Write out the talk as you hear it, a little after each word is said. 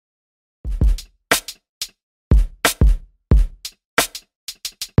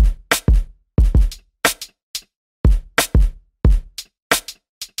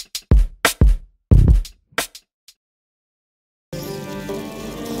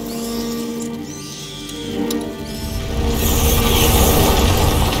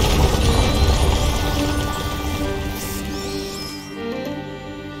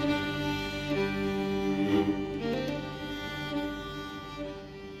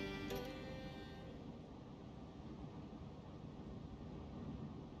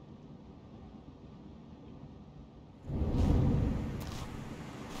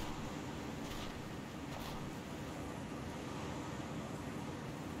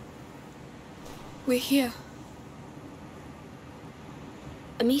We're here.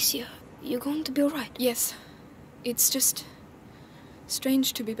 Amicia, you going to be alright? Yes. It's just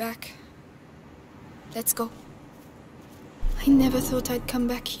strange to be back. Let's go. I never thought I'd come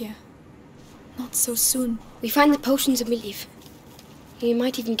back here. Not so soon. We find the potions and we leave. We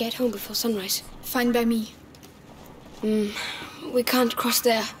might even get home before sunrise. Fine by me. We can't cross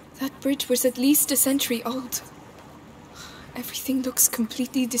there. That bridge was at least a century old. Everything looks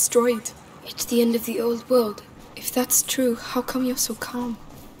completely destroyed. It's the end of the old world. If that's true, how come you're so calm?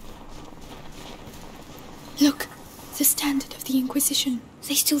 Look, the standard of the Inquisition. Are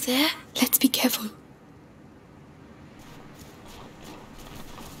they still there? Let's be careful.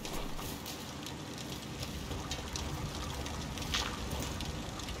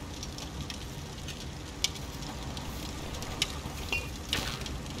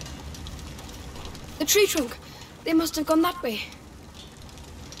 The tree trunk. They must have gone that way.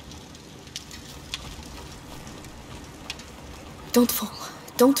 Don't fall.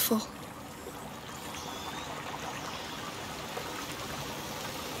 Don't fall.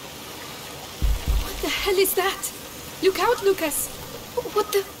 What the hell is that? Look out, Lucas!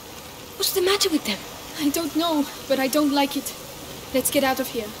 What's the matter with them? I don't know, but I don't like it. Let's get out of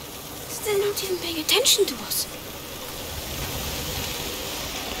here. They're not even paying attention to us.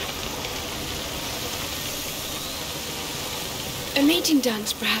 A mating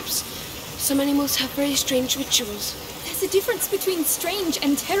dance, perhaps. Some animals have very strange rituals. There's a difference between strange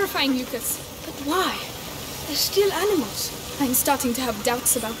and terrifying, Lucas. But why? They're still animals. I'm starting to have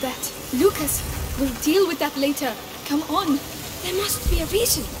doubts about that. Lucas, we'll deal with that later. Come on. There must be a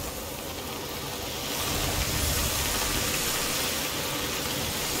reason.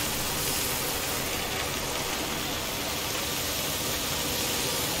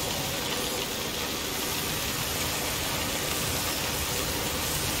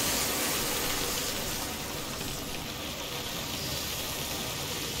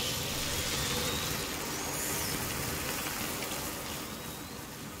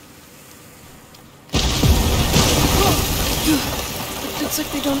 Looks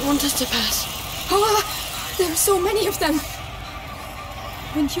like they don't want us to pass. Oh, there are so many of them.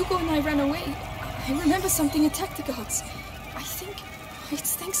 When Hugo and I ran away, I remember something attacked the guards. I think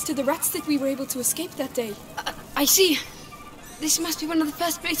it's thanks to the rats that we were able to escape that day. I see. This must be one of the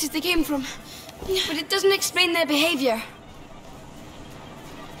first places they came from. But it doesn't explain their behavior.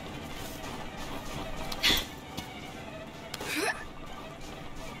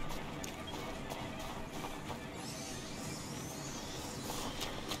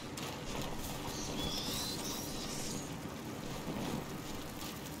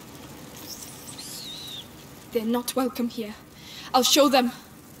 They're not welcome here. I'll show them.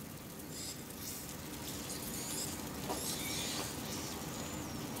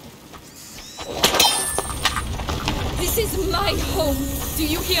 This is my home. Do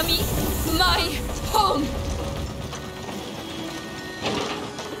you hear me? My home.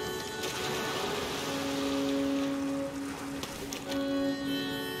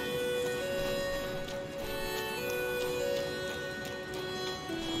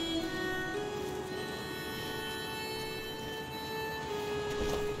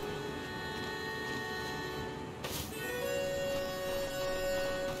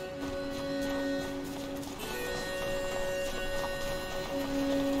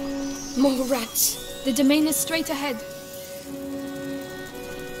 More rats. The domain is straight ahead.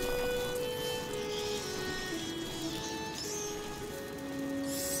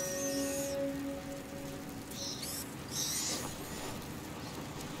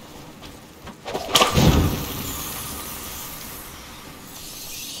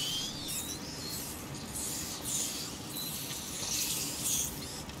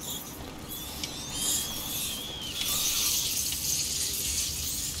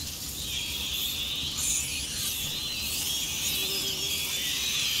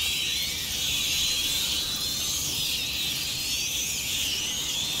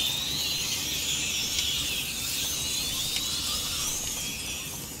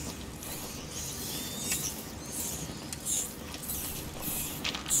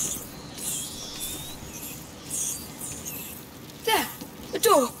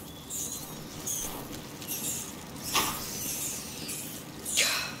 Door.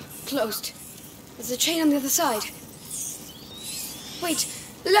 Closed. There's a chain on the other side. Wait,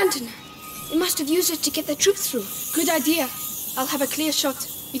 the lantern. They must have used it to get their troops through. Good idea. I'll have a clear shot.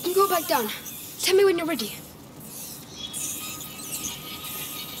 You can go back down. Tell me when you're ready.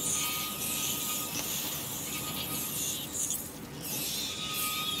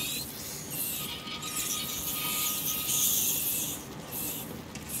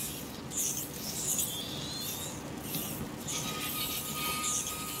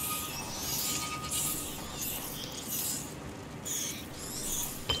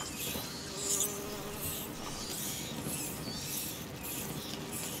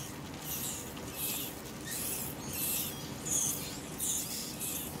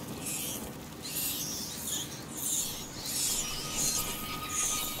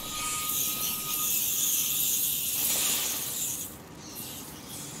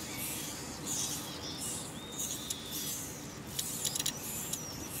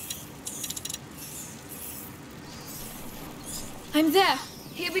 I'm there.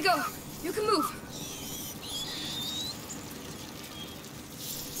 Here we go. You can move.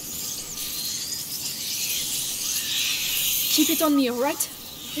 Keep it on me, all right? I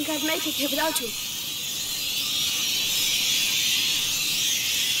think I'd make it here without you.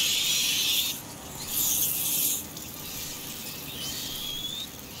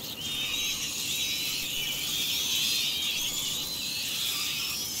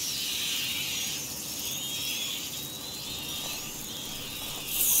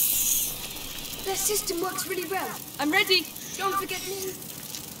 Their system works really well. I'm ready. Don't forget me.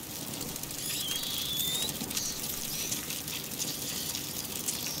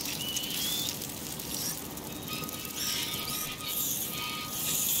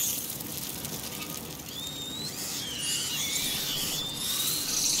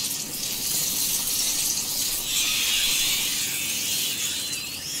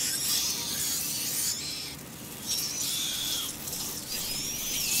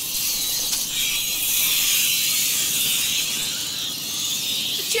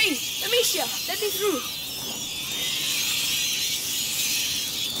 Jane! Amicia! Let me through!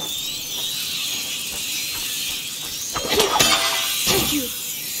 Thank you!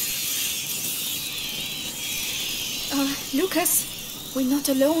 Lucas, we're not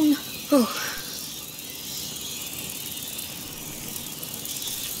alone. Oh.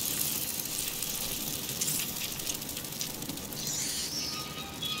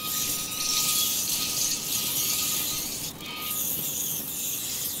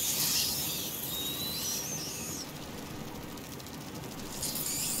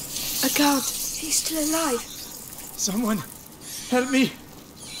 A guard. He's still alive. Someone, help me.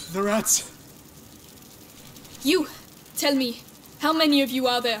 The rats. You, tell me, how many of you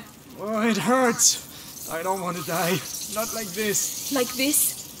are there? Oh, it hurts. I don't want to die. Not like this. Like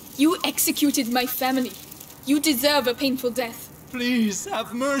this? You executed my family. You deserve a painful death. Please,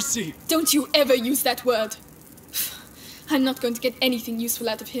 have mercy. Don't you ever use that word. I'm not going to get anything useful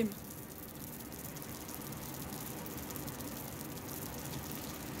out of him.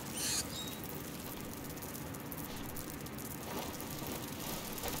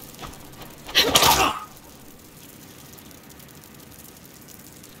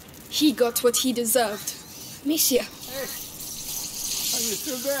 He got what he deserved. Amicia. Hey, are you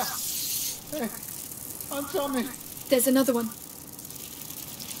still there? Hey, answer me. There's another one.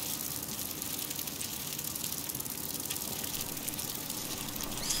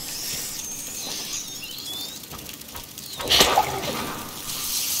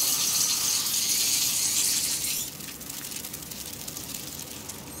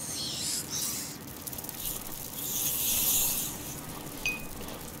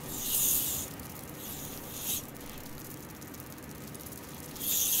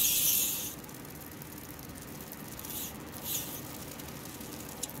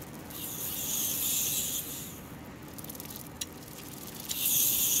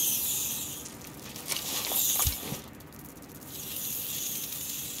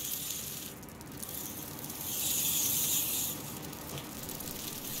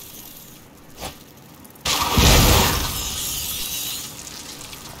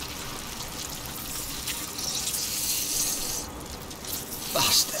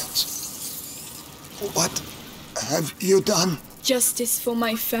 What have you done? Justice for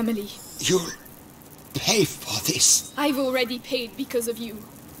my family. You'll pay for this. I've already paid because of you.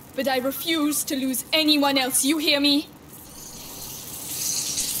 But I refuse to lose anyone else, you hear me?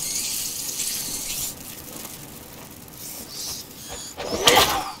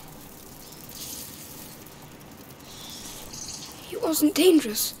 He wasn't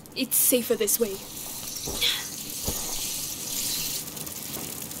dangerous. It's safer this way.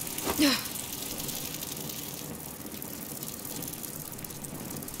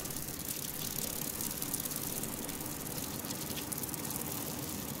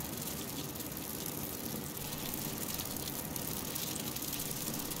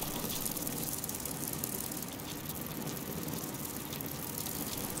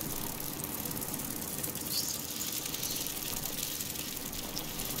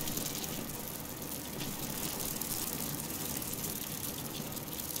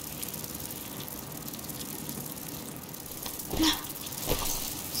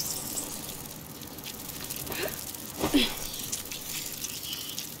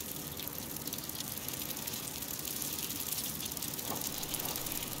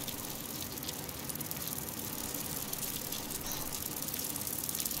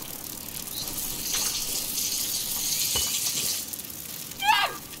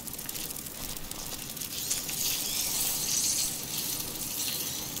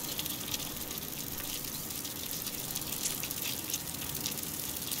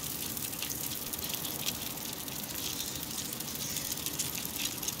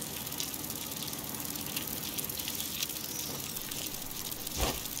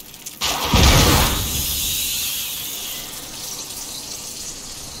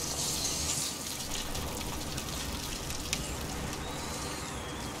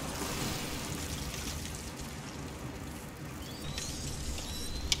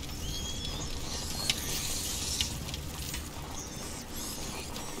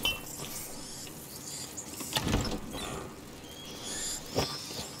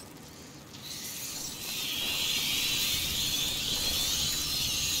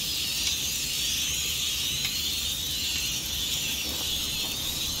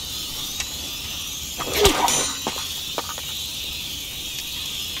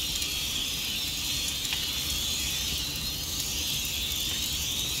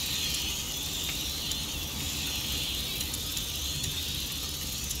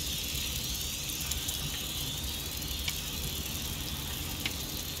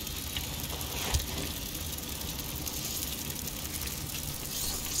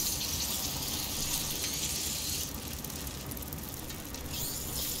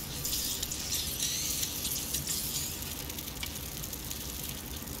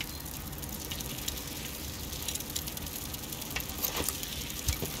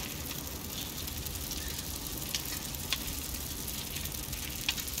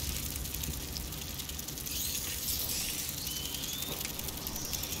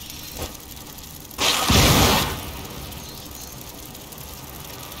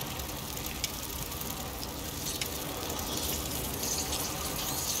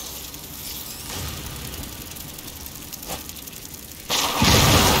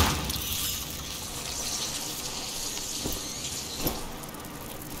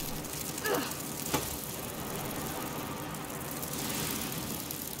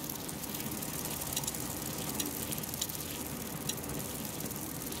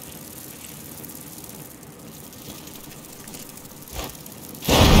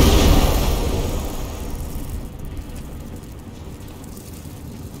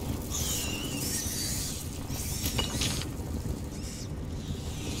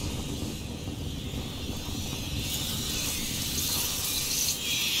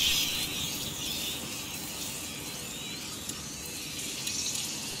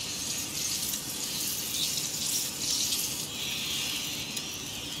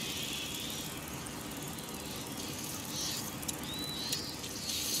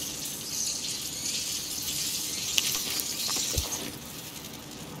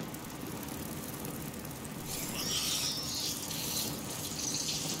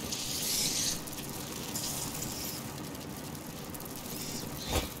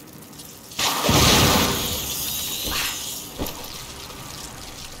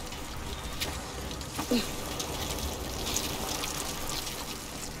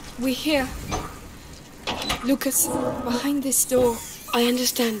 We're here. Lucas, behind this door. I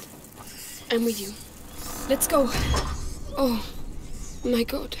understand. I'm with you. Let's go. Oh, my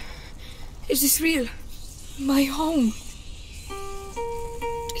God. Is this real? My home.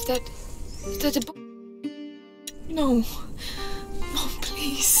 Is that a book? No. No,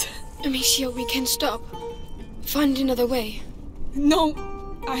 please. Amicia, we can stop. Find another way. No,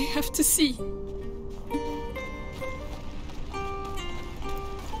 I have to see.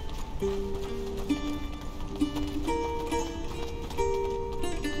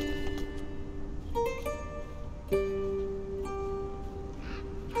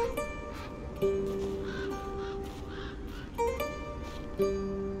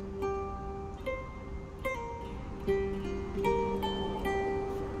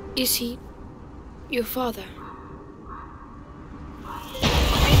 Is he your father?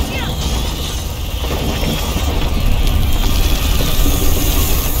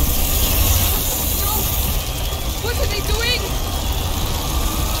 What are they doing?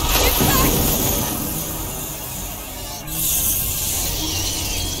 Get back!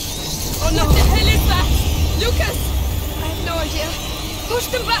 Oh no! What the hell is that? Lucas! I have no idea. Push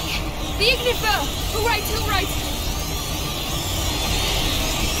them back! The ignit bell! All right, all right.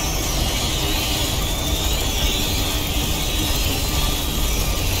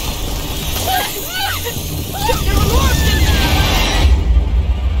 There are more of them!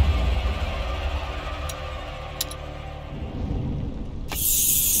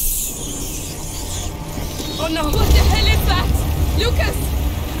 Oh no! What the hell is that? Lucas!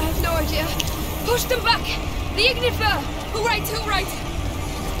 I have no idea. Push them back! The ignit bell! All right, all right.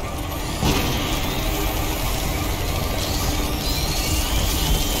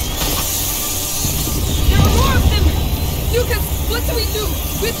 There are more of them! Lucas, what do we do?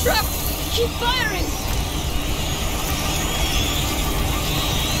 We're trapped. Keep firing!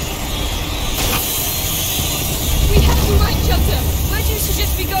 We have to find shelter. Where do you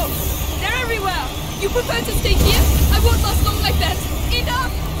suggest we go? They're everywhere! You prefer to stay here? I won't last long like that.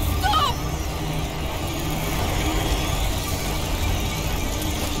 Enough! Stop!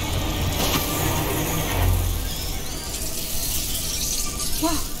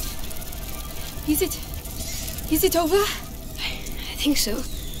 Wow. Is it over? I think so.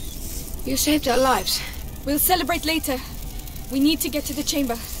 You saved our lives. We'll celebrate later. We need to get to the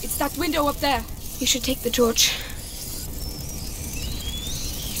chamber. It's that window up there. You should take the torch.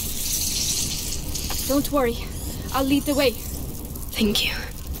 Don't worry. I'll lead the way. Thank you.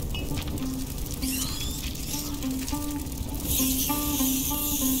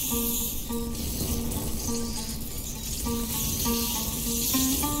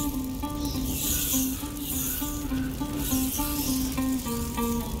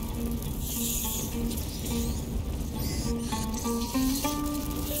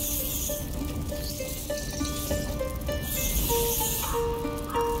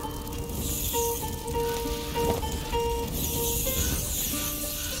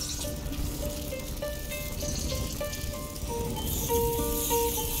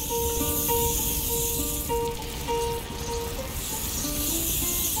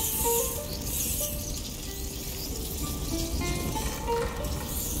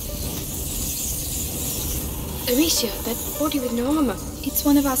 Amicia, that body with no armor. It's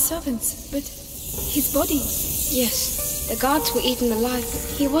one of our servants, but his body... Yes, the guards were eaten alive,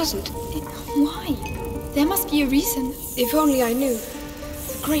 but he wasn't. Why? There must be a reason. If only I knew.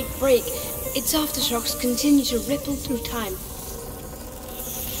 The Great Break, its aftershocks continue to ripple through time.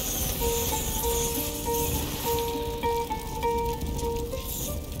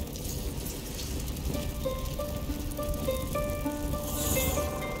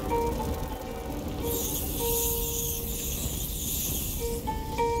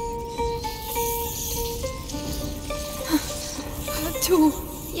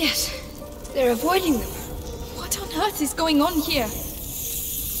 Yes, they're avoiding them. What on earth is going on here?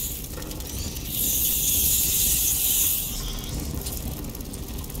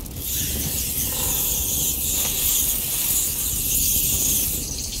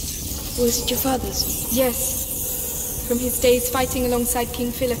 Was it your father's? Yes. From his days fighting alongside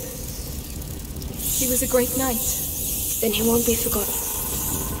King Philip. He was a great knight. Then he won't be forgotten.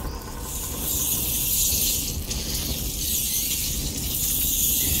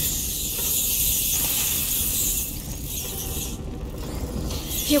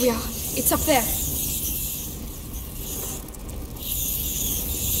 Here we are. It's up there.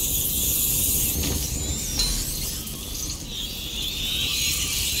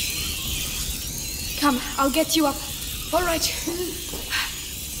 Come, I'll get you up. All right.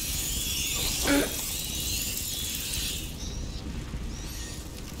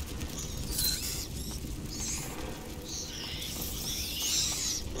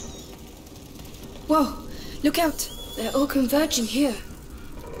 Whoa, look out. They're all converging here.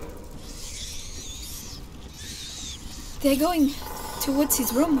 They're going towards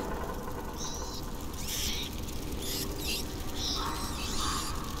his room.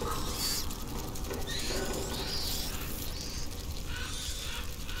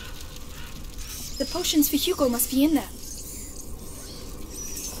 The potions for Hugo must be in there.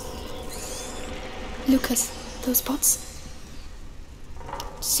 Lucas, those pots?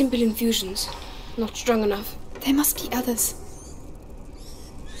 Simple infusions. Not strong enough. There must be others.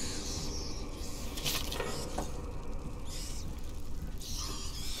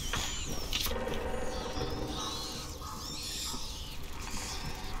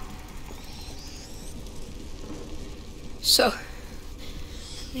 So,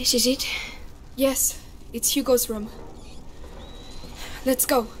 this is it? Yes, it's Hugo's room. Let's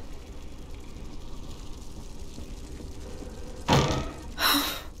go.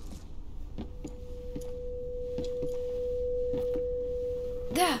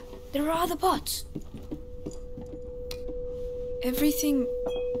 There are other pots. Everything's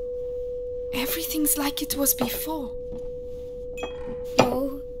like it was before.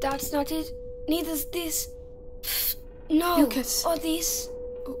 No, that's not it. Neither's this. No, Lucas. or this.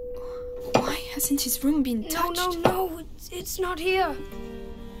 Why hasn't his room been touched? No, it's not here.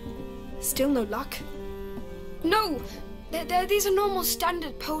 Still no luck? No, these are normal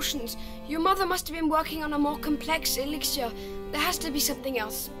standard potions. Your mother must have been working on a more complex elixir. There has to be something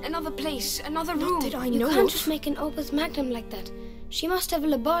else. Another place, another room. Not that I You know can't of. just make an opus magnum like that. She must have a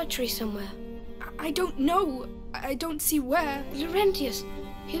laboratory somewhere. I don't know. I don't see where. Laurentius,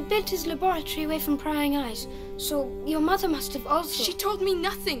 he built his laboratory away from prying eyes. So your mother must have also... She told me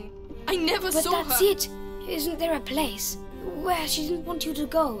nothing. I never But saw that's her. it. Isn't there a place where she didn't want you to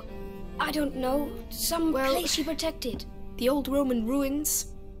go? I don't know. Some place she protected. The old Roman ruins.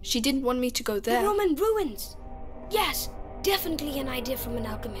 She didn't want me to go there. The Roman ruins. Yes, definitely an idea from an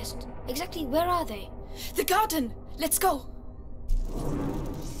alchemist. Exactly where are they? The garden. Let's go.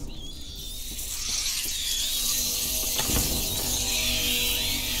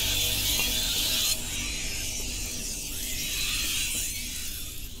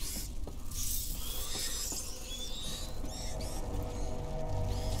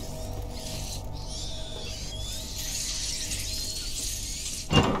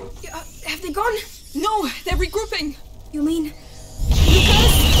 Have they gone? No, they're regrouping. You mean...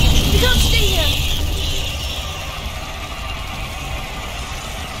 Lucas! You don't stay here!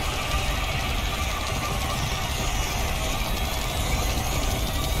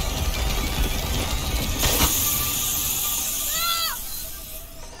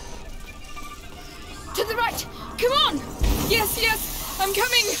 To the right. Come on. Yes, I'm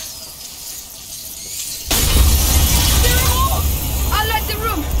coming. There are more. I'll light the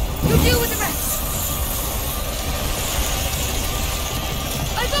room. You deal with the rest.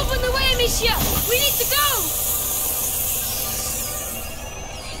 I've opened the way, Amicia. We need to go.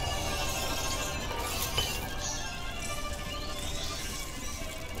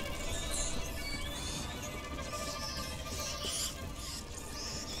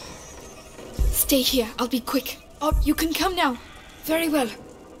 Stay here. I'll be quick. Oh, you can come now. Very well.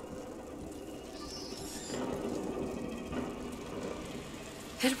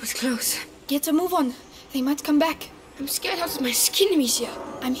 That was close. Get a move on. They might come back. I'm scared out of my skin, Amicia.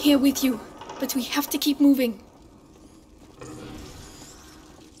 I'm here with you, but we have to keep moving.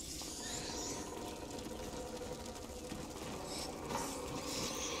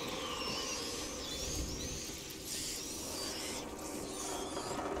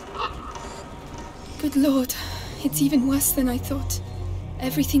 Good Lord, it's even worse than I thought.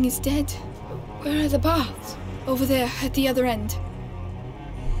 Everything is dead. Where are the baths? Over there, at the other end.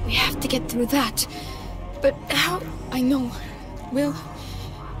 We have to get through that. But how? I know.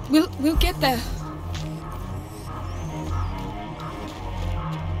 We'll get there.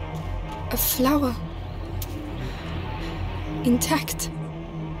 A flower. Intact.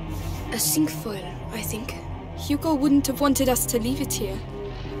 A cinquefoil, I think. Hugo wouldn't have wanted us to leave it here.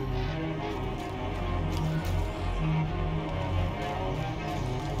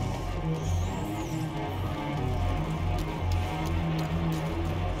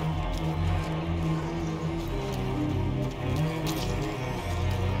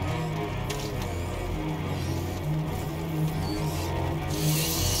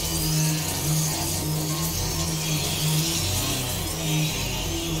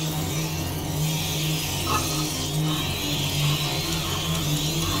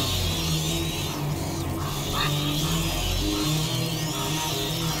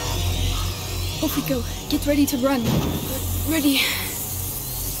 Off we go. Get ready to run. Ready.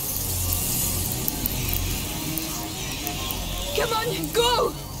 Come on,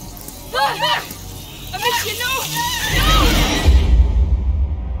 go! Amicia, no!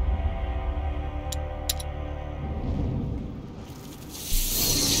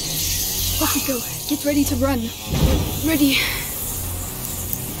 Off we go. Get ready to run. Ready.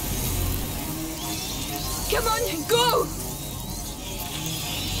 Come on, go!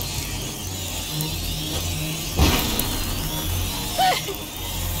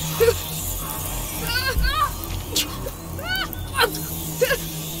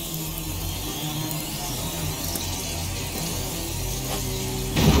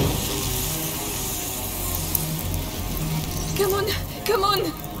 Come on, come on!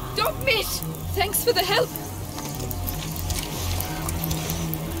 Don't miss! Thanks for the help!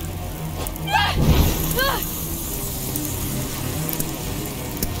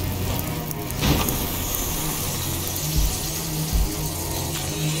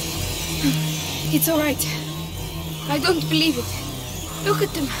 It's all right. I don't believe it. Look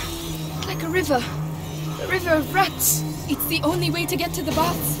at them. It's like a river. A river of rats. It's the only way to get to the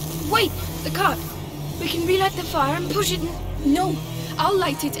baths. Wait, the cart. We can relight the fire and push it in. No, I'll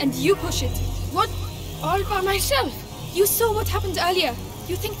light it and you push it. What? All by myself? You saw what happened earlier.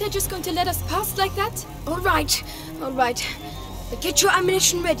 You think they're just going to let us pass like that? All right. But get your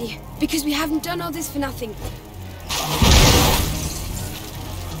ammunition ready, because we haven't done all this for nothing.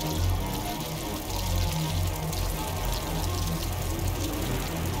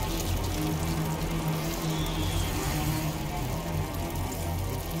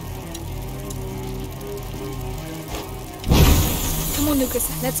 Come on,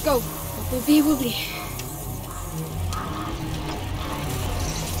 Lucas, let's go. Wobbly, wobbly.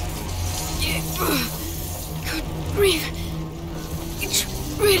 Good grief. It's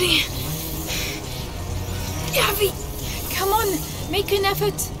really heavy. Come on, make an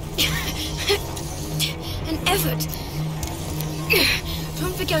effort. An effort?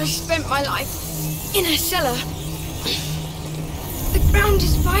 Don't forget I spent my life in a cellar. The ground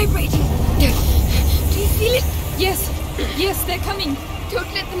is vibrating. Do you feel it? Yes, they're coming.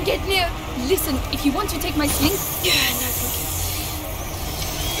 Don't let them get near. Listen, if you want to take my sling... No, thank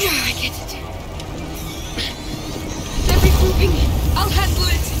you. I get it. They're regrouping. I'll handle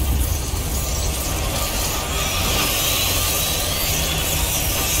it.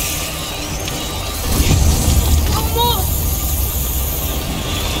 Oh, more!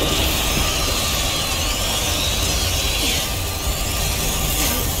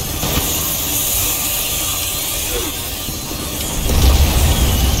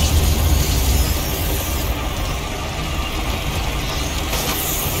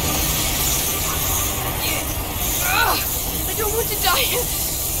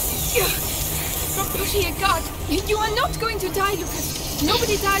 From pushing a cart. You are not going to die, Lucas.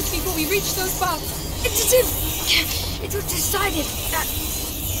 Nobody dies before we reach those baths. It's as if it was decided that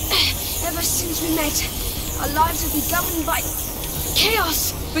ever since we met, our lives will be governed by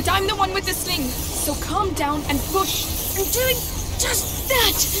chaos. But I'm the one with the sling, so calm down and push. I'm doing just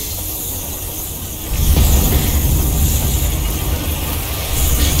that.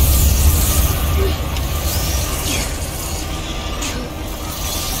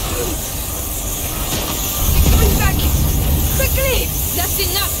 That's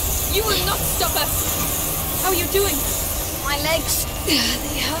enough! You will not stop us! How are you doing? My legs, they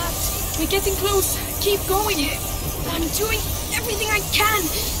hurt. We're getting close. Keep going. I'm doing everything I can.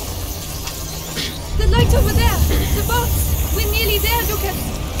 The light over there! The box! We're nearly there, Lucas!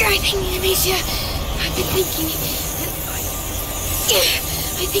 I think, Amicia, I've been thinking, and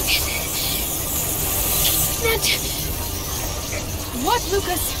I think that... What,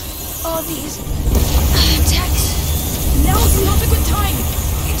 Lucas? All these attacks... Now's not a good time.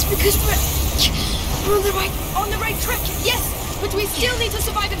 It's because we're on the right track. Yes, but we still need to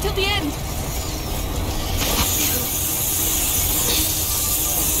survive until the end.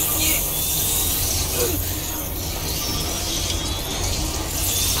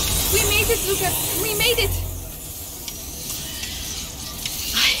 We made it, Lucas. We made it.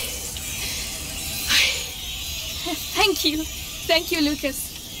 Thank you,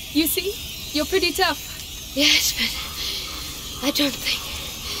 Lucas. You see, you're pretty tough. Yes, but I don't think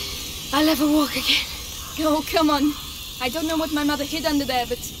I'll ever walk again. Oh, come on. I don't know what my mother hid under there,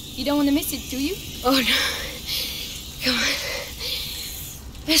 but you don't want to miss it, do you? Oh, no. Come on.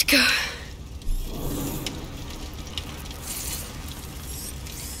 Let's go.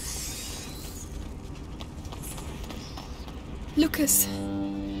 Lucas,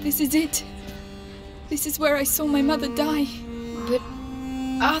 this is it. This is where I saw my mother die. But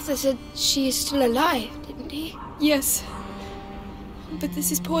Arthur said she is still alive, didn't he? Yes. But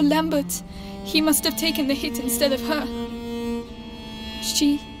this is poor Lambert. He must have taken the hit instead of her.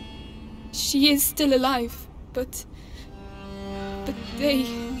 She is still alive, but they...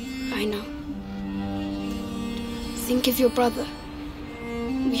 I know. Think of your brother.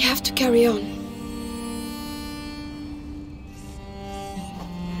 We have to carry on.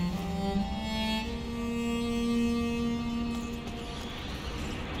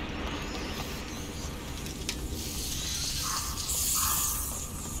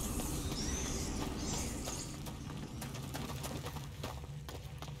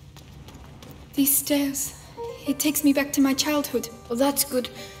 These stairs, it takes me back to my childhood. Well, that's good,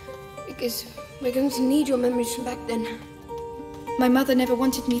 because we're going to need your memories from back then. My mother never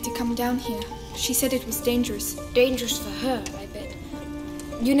wanted me to come down here. She said it was dangerous. Dangerous for her, I bet.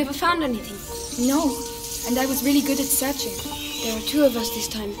 You never found anything? No, and I was really good at searching. There are 2 of us this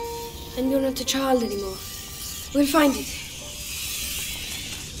time, and you're not a child anymore. We'll find it.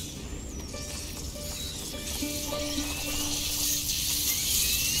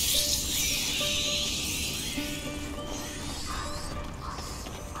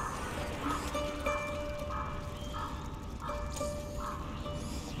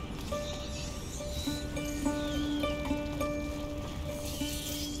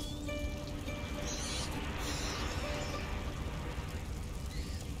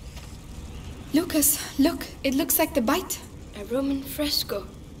 Lucas, look, it looks like the bite. A Roman fresco.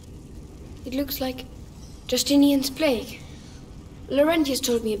 It looks like Justinian's plague. Laurentius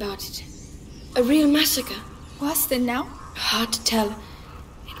told me about it. A real massacre. Worse than now? Hard to tell.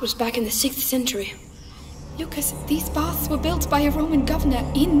 It was back in the 6th century. Lucas, these baths were built by a Roman governor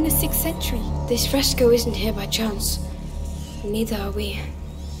in the 6th century. This fresco isn't here by chance. Neither are we.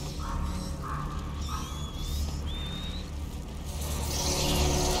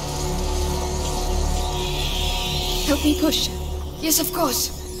 Help me push. Yes, of course.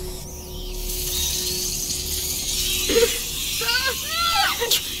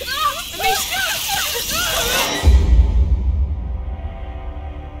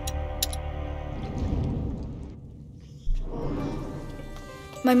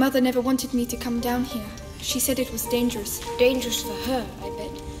 My mother never wanted me to come down here. She said it was dangerous. Dangerous for her, I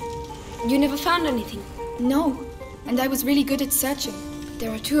bet. You never found anything? No, and I was really good at searching.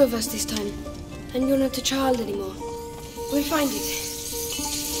 There are 2 of us this time, and you're not a child anymore. We'll find it.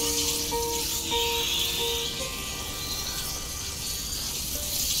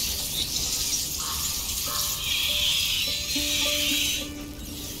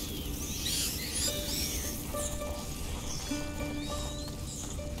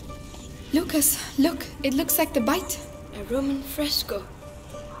 Lucas, look, it looks like the bite. A Roman fresco.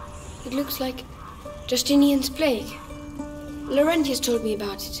 It looks like Justinian's plague. Laurentius told me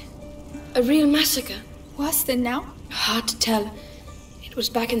about it. A real massacre. Worse than now? Hard to tell. It was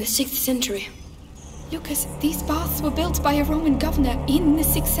back in the 6th century. Lucas, these baths were built by a Roman governor in the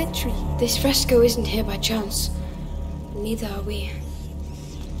 6th century. This fresco isn't here by chance. Neither are we.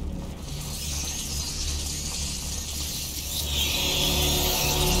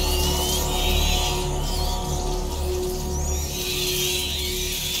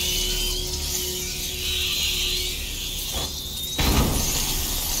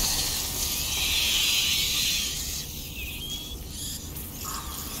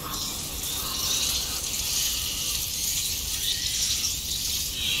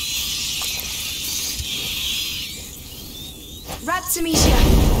 Rats, Amicia.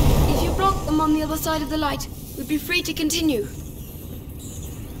 If you block them on the other side of the light, we'll be free to continue.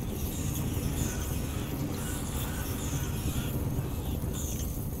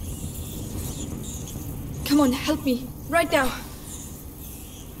 Come on, help me. Right now.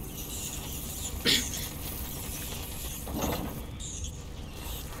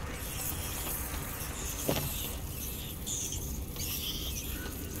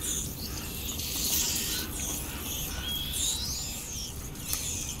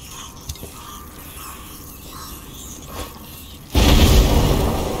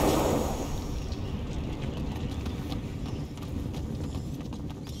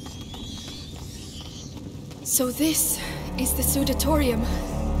 So this is the Sudatorium.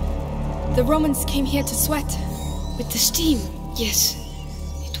 The Romans came here to sweat. With the steam, yes.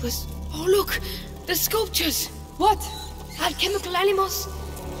 It was... Oh, look! The sculptures! What? Alchemical animals,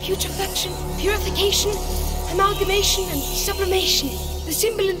 putrefaction, purification, amalgamation, and sublimation. The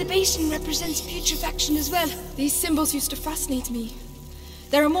symbol in the basin represents putrefaction as well. These symbols used to fascinate me.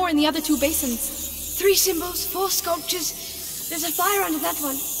 There are more in the other 2 basins. 3 symbols, 4 sculptures. There's a fire under that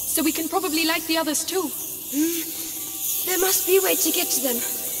one. So we can probably light the others too. There must be a way to get to them.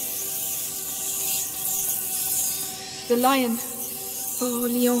 The lion. Oh,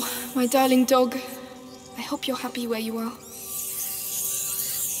 Leon, my darling dog. I hope you're happy where you are.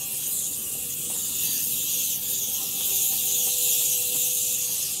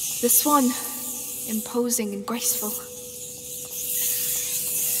 The swan, imposing and graceful.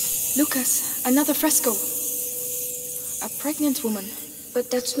 Lucas, another fresco. A pregnant woman.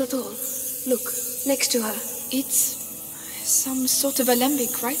 But that's not all. Look, next to her. It's some sort of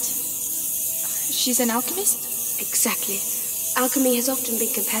alembic, right? She's an alchemist? Exactly. Alchemy has often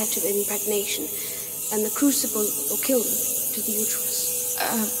been compared to impregnation, and the crucible or kiln to the uterus.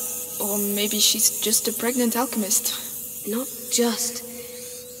 Or maybe she's just a pregnant alchemist. Not just.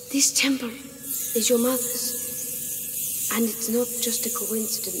 This temple is your mother's. And it's not just a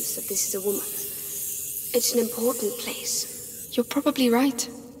coincidence that this is a woman. It's an important place. You're probably right.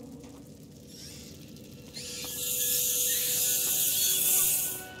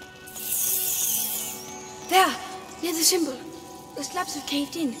 There, near the symbol. The slabs have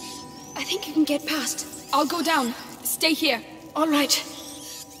caved in. I think you can get past. I'll go down. Stay here. All right.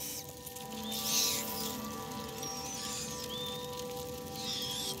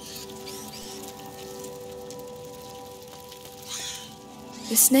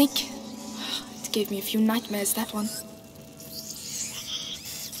 The snake. It gave me a few nightmares, that one.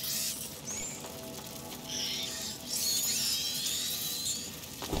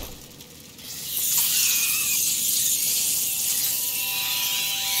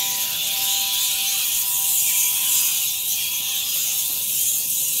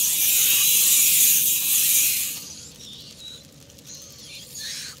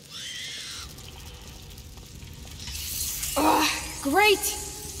 Great!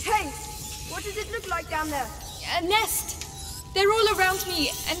 Hey, what does it look like down there? A nest! They're all around me,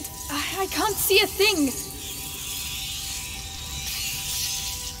 and I can't see a thing.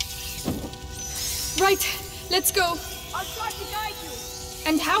 Right, let's go. I'll try to guide you.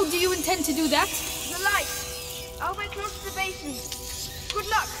 And how do you intend to do that? The light. I'll wait close to the basin. Good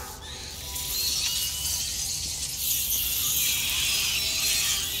luck.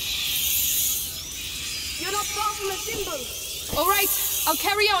 You're not far from a symbol. All right, I'll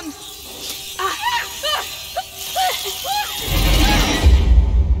carry on.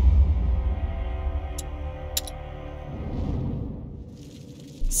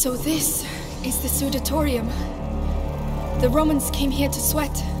 So this is the Sudatorium. The Romans came here to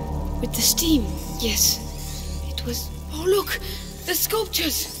sweat. With the steam, yes. It was... Oh, look! The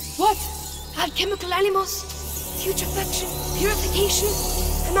sculptures! What? Alchemical animals, putrefaction, purification,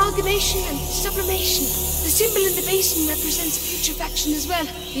 amalgamation, and sublimation. The symbol in the basin represents putrefaction as well.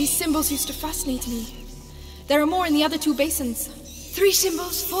 These symbols used to fascinate me. There are more in the other two basins. 3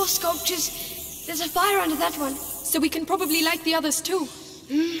 symbols, 4 sculptures. There's a fire under that one. So we can probably light the others too.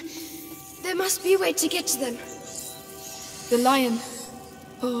 There must be a way to get to them. The lion.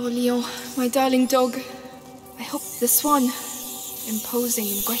 Oh, Leon, my darling dog. I hope the swan. Imposing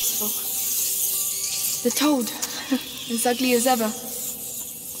and graceful. The toad. As ugly as ever.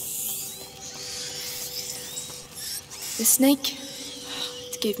 The snake.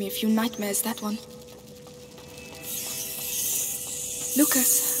 It gave me a few nightmares, that one.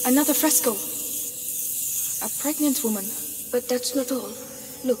 Lucas, another fresco. A pregnant woman. But that's not all.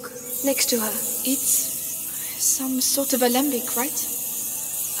 Look, next to her. It's some sort of alembic, right?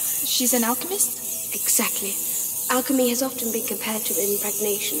 She's an alchemist? Exactly. Alchemy has often been compared to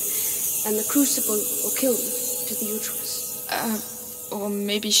impregnation, and the crucible or kiln to the uterus. Or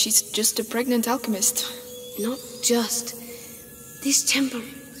maybe she's just a pregnant alchemist. Not just. This temple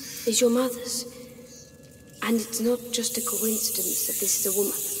is your mother's. And it's not just a coincidence that this is a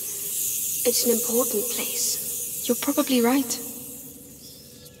woman. It's an important place. You're probably right.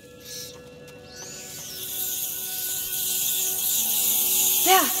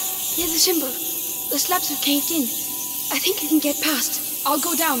 There, near the symbol. The slabs have caved in. I think you can get past. I'll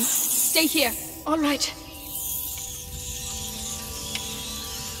go down. Stay here. All right.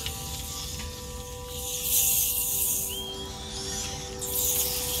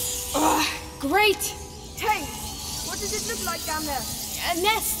 Great! Hey, what does it look like down there? A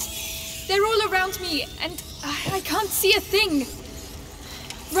nest! They're all around me, and I can't see a thing.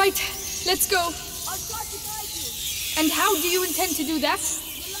 Right, let's go. I'll try to guide you. And how do you intend to do that?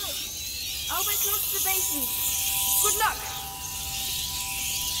 The light. I'll wait close to the basin. Good luck.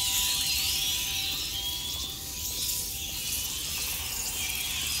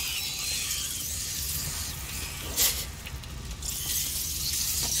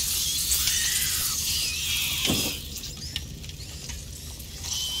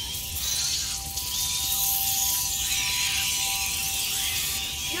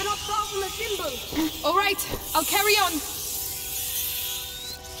 You're not far from a symbol. All right, I'll carry on.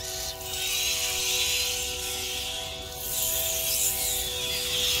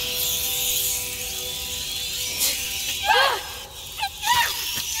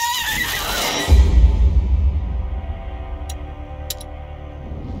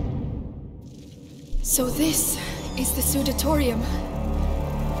 So this is the Sudatorium.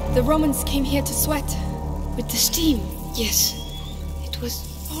 The Romans came here to sweat. With the steam, yes. It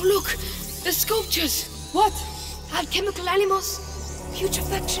was... Oh, look! The sculptures! What? Alchemical animals,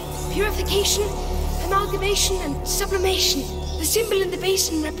 putrefaction, purification, amalgamation, and sublimation. The symbol in the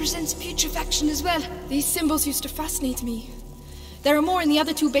basin represents putrefaction as well. These symbols used to fascinate me. There are more in the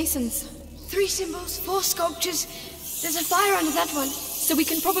other 2 basins. 3 symbols, 4 sculptures. There's a fire under that one. So we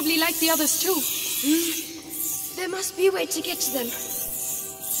can probably light the others too. There must be a way to get to them.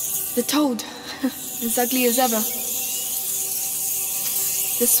 The toad, as ugly as ever.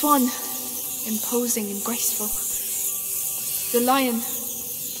 The swan, imposing and graceful. The lion,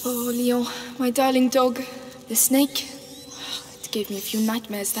 oh Leon, my darling dog. The snake, it gave me a few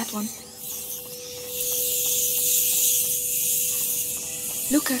nightmares, that one.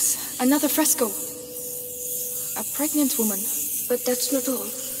 Lucas, another fresco. A pregnant woman. But that's not all.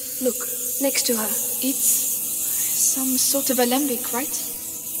 Look, next to her. It's some sort of alembic, right?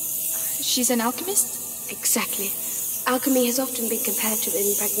 She's an alchemist? Exactly. Alchemy has often been compared to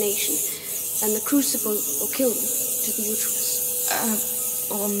impregnation, and the crucible or kiln to the uterus.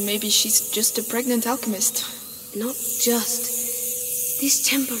 Or maybe she's just a pregnant alchemist. Not just. This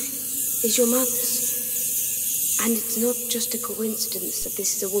temple is your mother's. And it's not just a coincidence that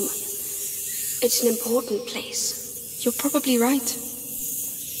this is a woman. It's an important place. You're probably right.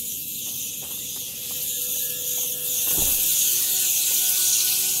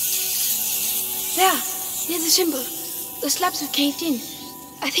 There, near the symbol. The slabs have caved in.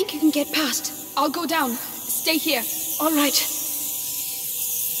 I think you can get past. I'll go down. Stay here. All right.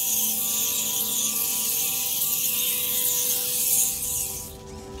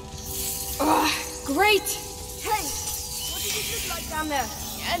 Great! Hey, what does it look like down there?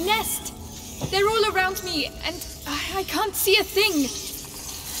 A nest! They're all around me, and I can't see a thing.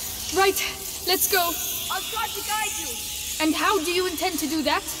 Right, let's go. I'll try to guide you. And how do you intend to do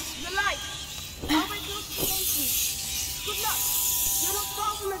that? The light. I'll wait close to the basin. Good luck. You're not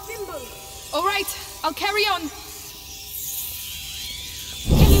far from a symbol. All right, I'll carry on.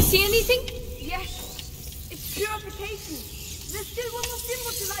 Can you see anything? Yes. It's purification. There's still one more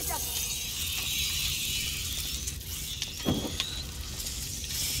symbol to light up.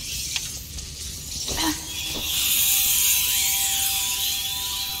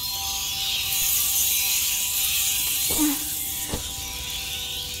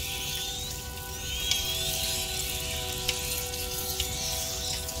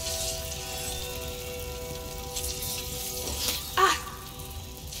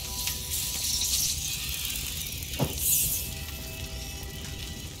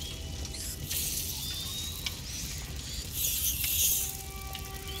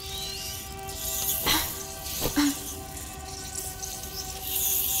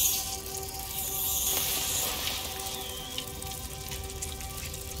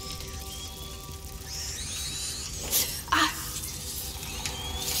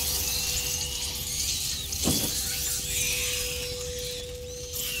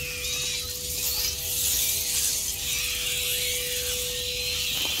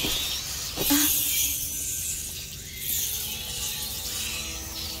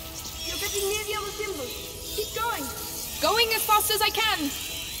 Going as fast as I can.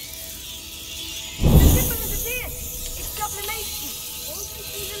 The symbol has appeared. It's sublimation. Won't you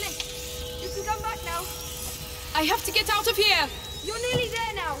see the lift? You can come back now. I have to get out of here. You're nearly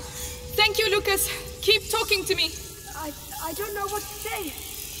there now. Thank you, Lucas. Keep talking to me. I don't know what to say.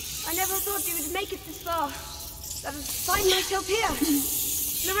 I never thought you would make it this far. That I'd find myself here.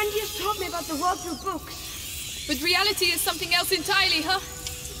 Laurentius taught me about the world through books. But reality is something else entirely, huh?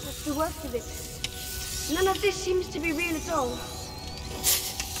 That's the worst of it. None of this seems to be real at all.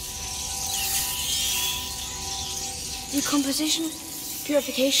 Decomposition,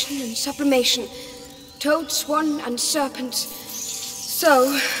 purification, and sublimation. Toad, swan, and serpent.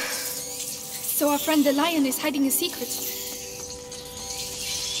 So our friend the lion is hiding a secret.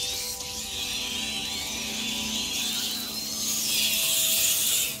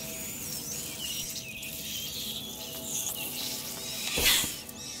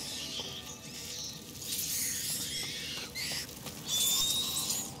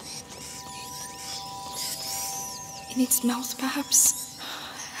 In its mouth, perhaps.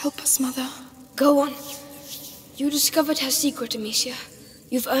 Help us, Mother. Go on. You discovered her secret, Amicia.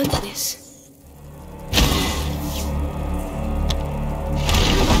 You've earned this.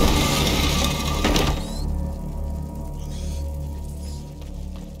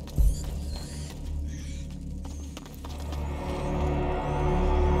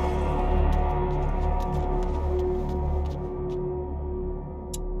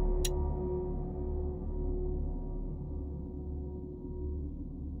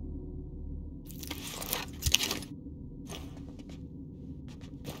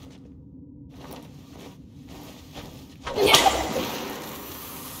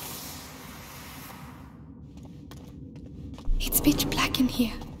 back in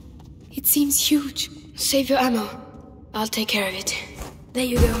here? It seems huge. Save your ammo. I'll take care of it. There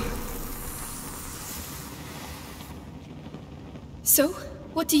you go. So,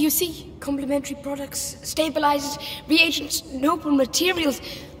 what do you see? Complementary products, stabilizers, reagents, noble materials,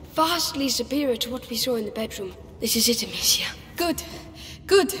 vastly superior to what we saw in the bedroom. This is it, Amicia. Good.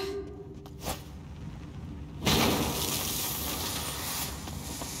 Good.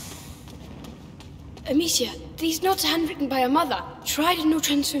 Amicia, these notes are handwritten by her mother. Tried a new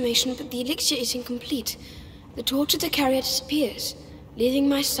transformation, but the elixir is incomplete. The torch of the carrier disappears, leaving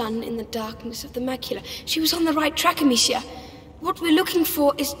my son in the darkness of the macula. She was on the right track, Amicia. What we're looking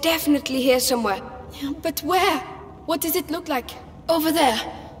for is definitely here somewhere. Yeah, but where? What does it look like? Over there.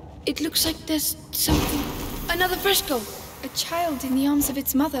 It looks like there's something... Another fresco. A child in the arms of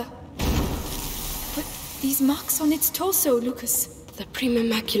its mother. But these marks on its torso, Lucas. The prima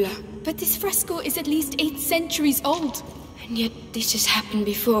macula. But this fresco is at least 8 centuries old. And yet this has happened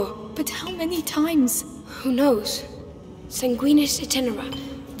before. But how many times? Who knows? Sanguinis itinera.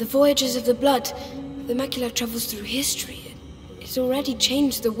 The voyages of the blood. The macula travels through history. It's already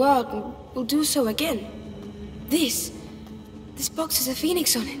changed the world and will do so again. This box has a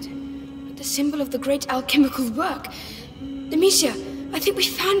phoenix on it. The symbol of the great alchemical work. Amicia, I think we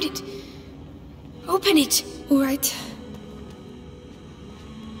found it. Open it. All right.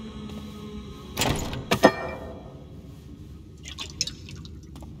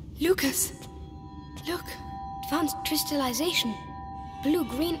 Lucas, look. Advanced crystallization.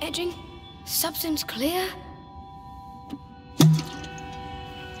 Blue-green edging. Substance clear.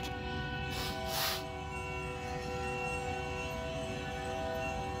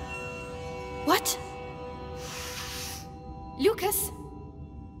 What? Lucas?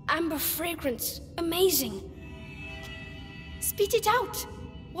 Amber fragrance. Amazing. Spit it out.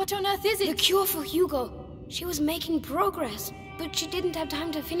 What on earth is it? The cure for Hugo. She was making progress, but she didn't have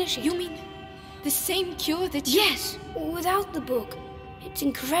time to finish it. You mean the same cure that... Yes, without the book. It's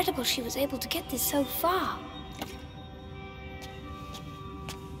incredible she was able to get this so far.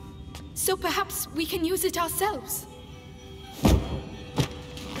 So perhaps we can use it ourselves.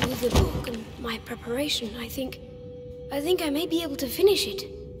 With the book and my preparation, I think I may be able to finish it.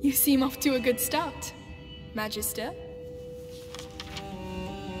 You seem off to a good start, Magister.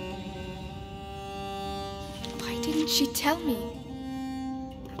 Why didn't she tell me?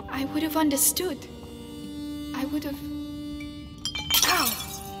 I would have understood. I would have... Ow!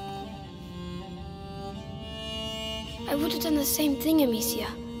 I would have done the same thing, Amicia.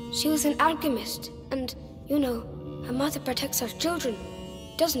 She was an alchemist, and, you know, her mother protects her children,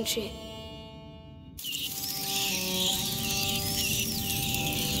 doesn't she?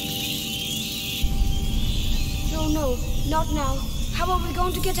 No, not now. How are we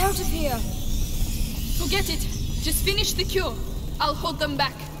going to get out of here? Forget it. Just finish the cure. I'll hold them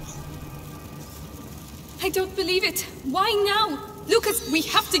back. I don't believe it. Why now? Lucas, we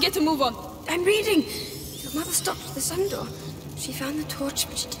have to get a move on. I'm reading. Your mother stopped at the sun door. She found the torch,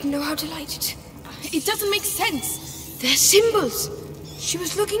 but she didn't know how to light it. It doesn't make sense. They're symbols. She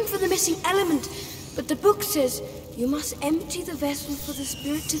was looking for the missing element, but the book says you must empty the vessel for the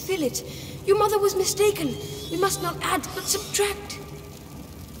spirit to fill it. Your mother was mistaken. We must not add, but subtract.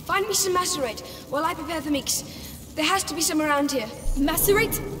 Find me some macerate while I prepare the mix. There has to be some around here.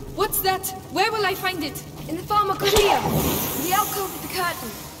 Macerate? What's that? Where will I find it? In the pharmacopoeia. In the alcove with the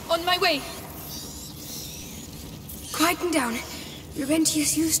curtain. On my way. Quieten down.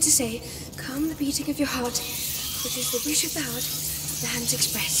 Laurentius used to say, calm the beating of your heart, which is the wish of the heart the hands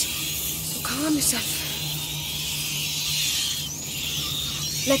express. So calm yourself.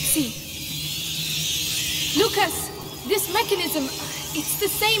 Let's see. Lucas! This mechanism, it's the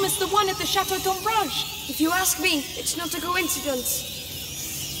same as the one at the Chateau d'Ombrage. If you ask me, it's not a coincidence.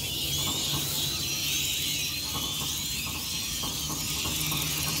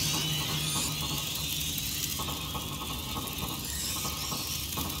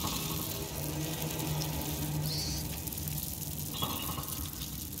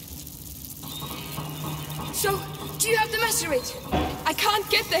 So, do you have the macerate? I can't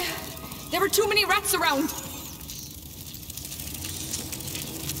get there. There are too many rats around.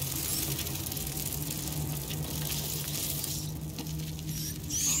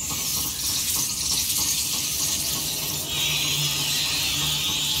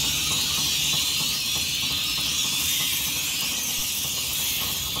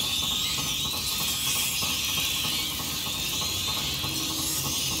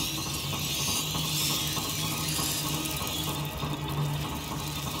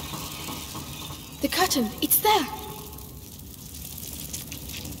 The curtain, it's there.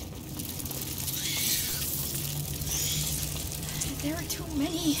 There are too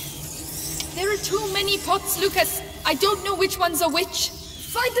many. There are too many pots, Lucas. I don't know which ones are which.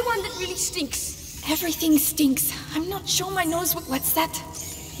 Find the one that really stinks. Everything stinks. I'm not sure my nose... What's that?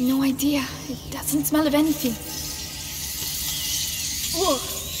 No idea. It doesn't smell of anything. Whoa.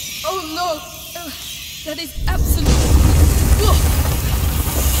 Oh, Lord. That is absolute... Whoa.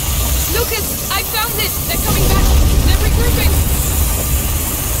 Lucas, I found it. They're coming back. They're regrouping.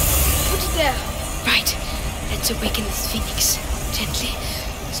 Put it there. Right. Let's awaken this phoenix. Gently.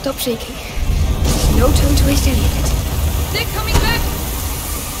 Stop shaking. There's no time to waste any of it. They're coming back.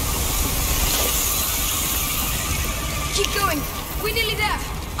 Keep going. We're nearly there.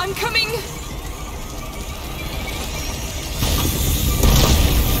 I'm coming.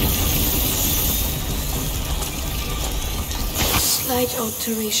 Slight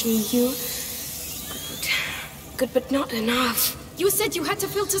alteration, Hugh. Good, but not enough. You said you had to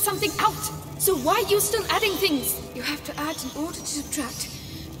filter something out. So why are you still adding things? You have to add in order to subtract.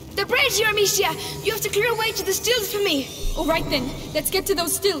 The bridge here, Amicia! You have to clear a way to the stills for me. All right then, let's get to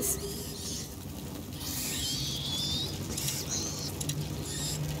those stills.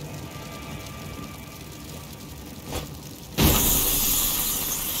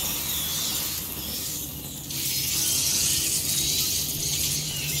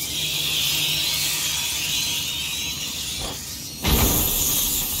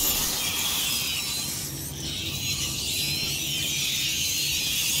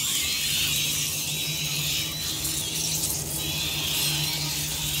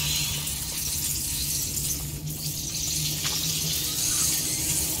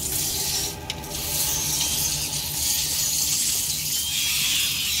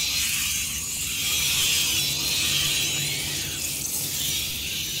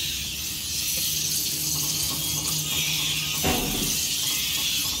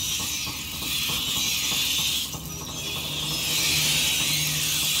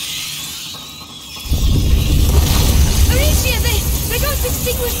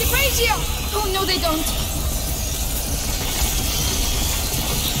 Extinguish the brazier! Oh, no, they don't.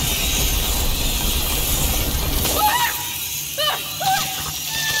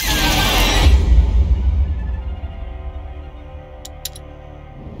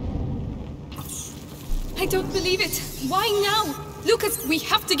 I don't believe it. Why now? Lucas, we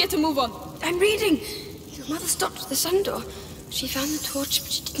have to get a move on. I'm reading. Your mother stopped at the sun door. She found the torch,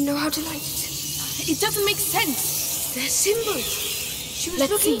 but she didn't know how to light it. It doesn't make sense. They're symbols. She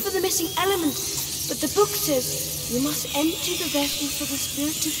was looking for the missing element, but the book says you must empty the vessel for the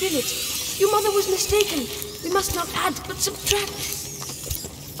spirit to fill it. Your mother was mistaken. We must not add, but subtract.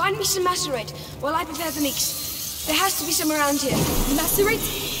 Find me some macerate while I prepare the mix. There has to be some around here. Macerate?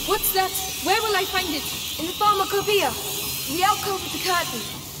 What's that? Where will I find it? In the pharmacopoeia. In the alcove with the curtain.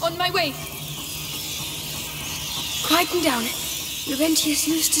 On my way. Quieten down. Laurentius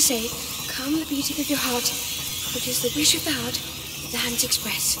used to say, calm the beating of your heart, for it is the wish of the heart the hands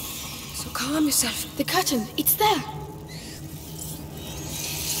express. So calm yourself. The curtain, it's there.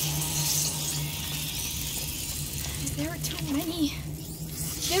 There are too many.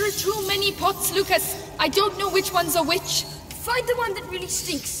 There are too many pots, Lucas. I don't know which ones are which. Find the one that really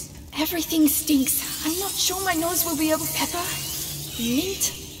stinks. Everything stinks. I'm not sure my nose will be able... Pepper?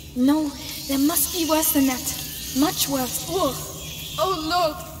 Mint? No, there must be worse than that. Much worse. Oh, oh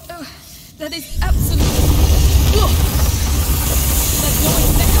Lord. Oh, that is absolute... Oh. That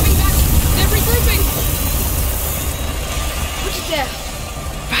noise, they're coming back. They're regrouping. Put it there.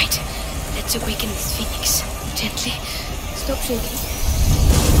 Right. Let's awaken this phoenix. Gently. Stop shaking.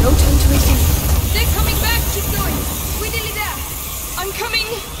 No time to waste any. They're coming back. Keep going. We're nearly there. I'm coming.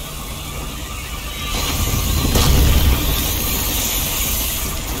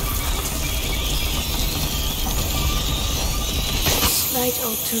 Slight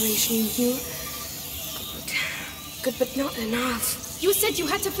alteration, Hugh. Good, but not enough. You said you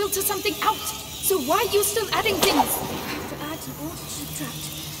had to filter something out. So why are you still adding things? You have to add in order to subtract.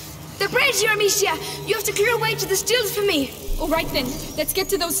 The brazier, Amicia! You have to clear a way to the stills for me. All right then, let's get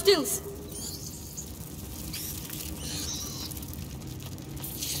to those stills.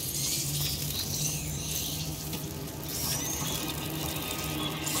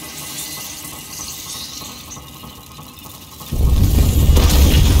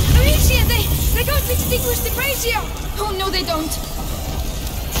 Amicia, they don't extinguish the brazier! Oh no, they don't.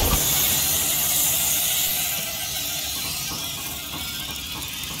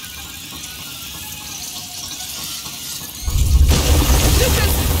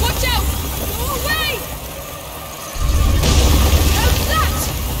 Lucas, watch out! Go away! How's that?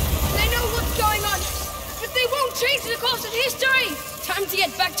 They know what's going on, but they won't change the course of history! Time to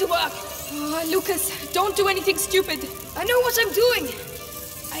get back to work. Oh, Lucas, don't do anything stupid. I know what I'm doing.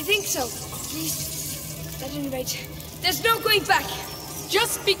 I think so. At least, at any rate, there's no going back.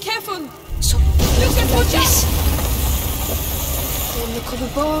 Just be careful. So, Lucas, watch out! Then look at the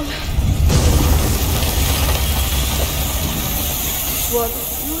ball. One.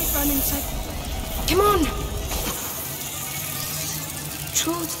 You would run inside. Come on!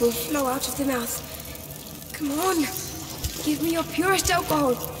 Truth will flow out of the mouth. Come on! Give me your purest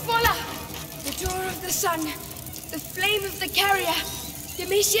alcohol. Voila! The door of the sun. The flame of the carrier.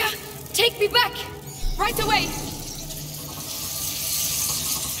 Amicia, take me back! Right away!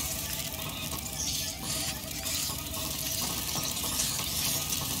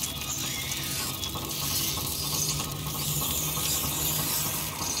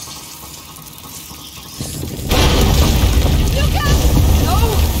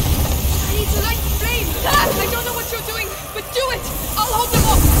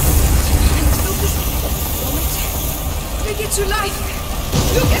 To life!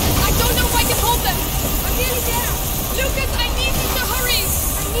 Lucas, I don't know if I can hold them! I'm nearly there! Lucas, I need you to hurry!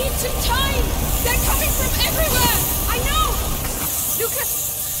 I need some time! They're coming from everywhere! I know!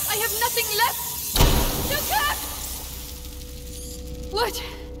 Lucas, I have nothing left! Lucas! What?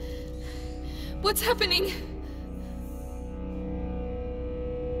 What's happening?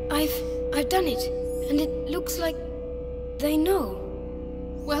 I've done it, and it looks like they know.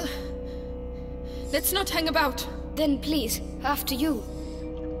 Well, let's not hang about. Then please, after you.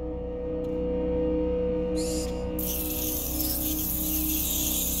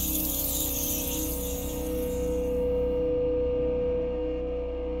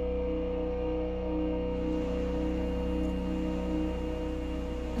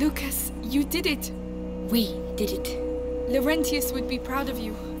 Lucas, you did it. We did it. Laurentius would be proud of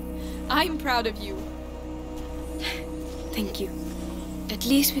you. I'm proud of you. Thank you. At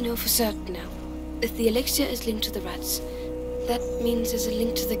least we know for certain now. If the elixir is linked to the rats, that means there's a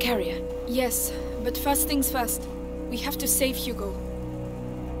link to the carrier. Yes, but first things first. We have to save Hugo.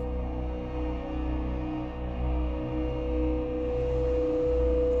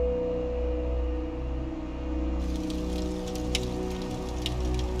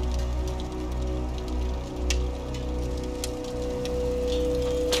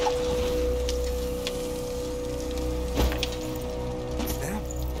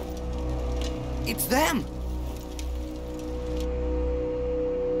 It's them!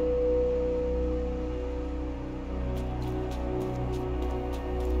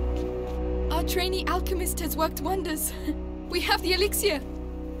 Our trainee alchemist has worked wonders. We have the elixir.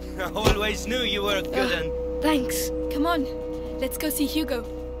 I always knew you were a good one. Thanks. Come on, let's go see Hugo.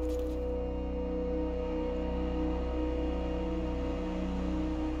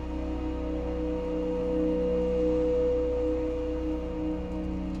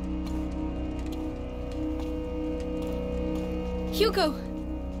 Hugo,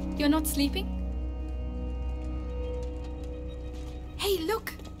 you're not sleeping? Hey,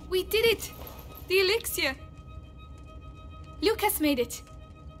 look! We did it! The elixir! Lucas made it.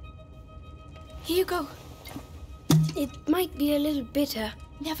 Here you go. It might be a little bitter.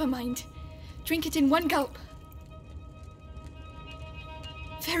 Never mind. Drink it in one gulp.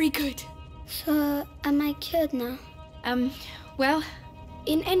 Very good. So, am I cured now? Well...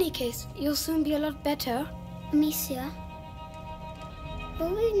 In any case, you'll soon be a lot better. Amicia?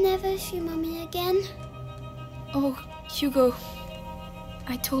 Will we never see Mommy again? Oh, Hugo...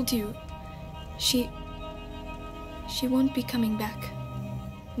 I told you... She won't be coming back.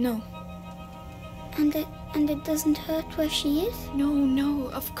 No. And it doesn't hurt where she is? No,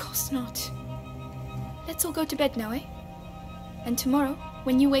 of course not. Let's all go to bed now, eh? And tomorrow,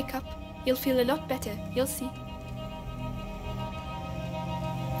 when you wake up, you'll feel a lot better, you'll see.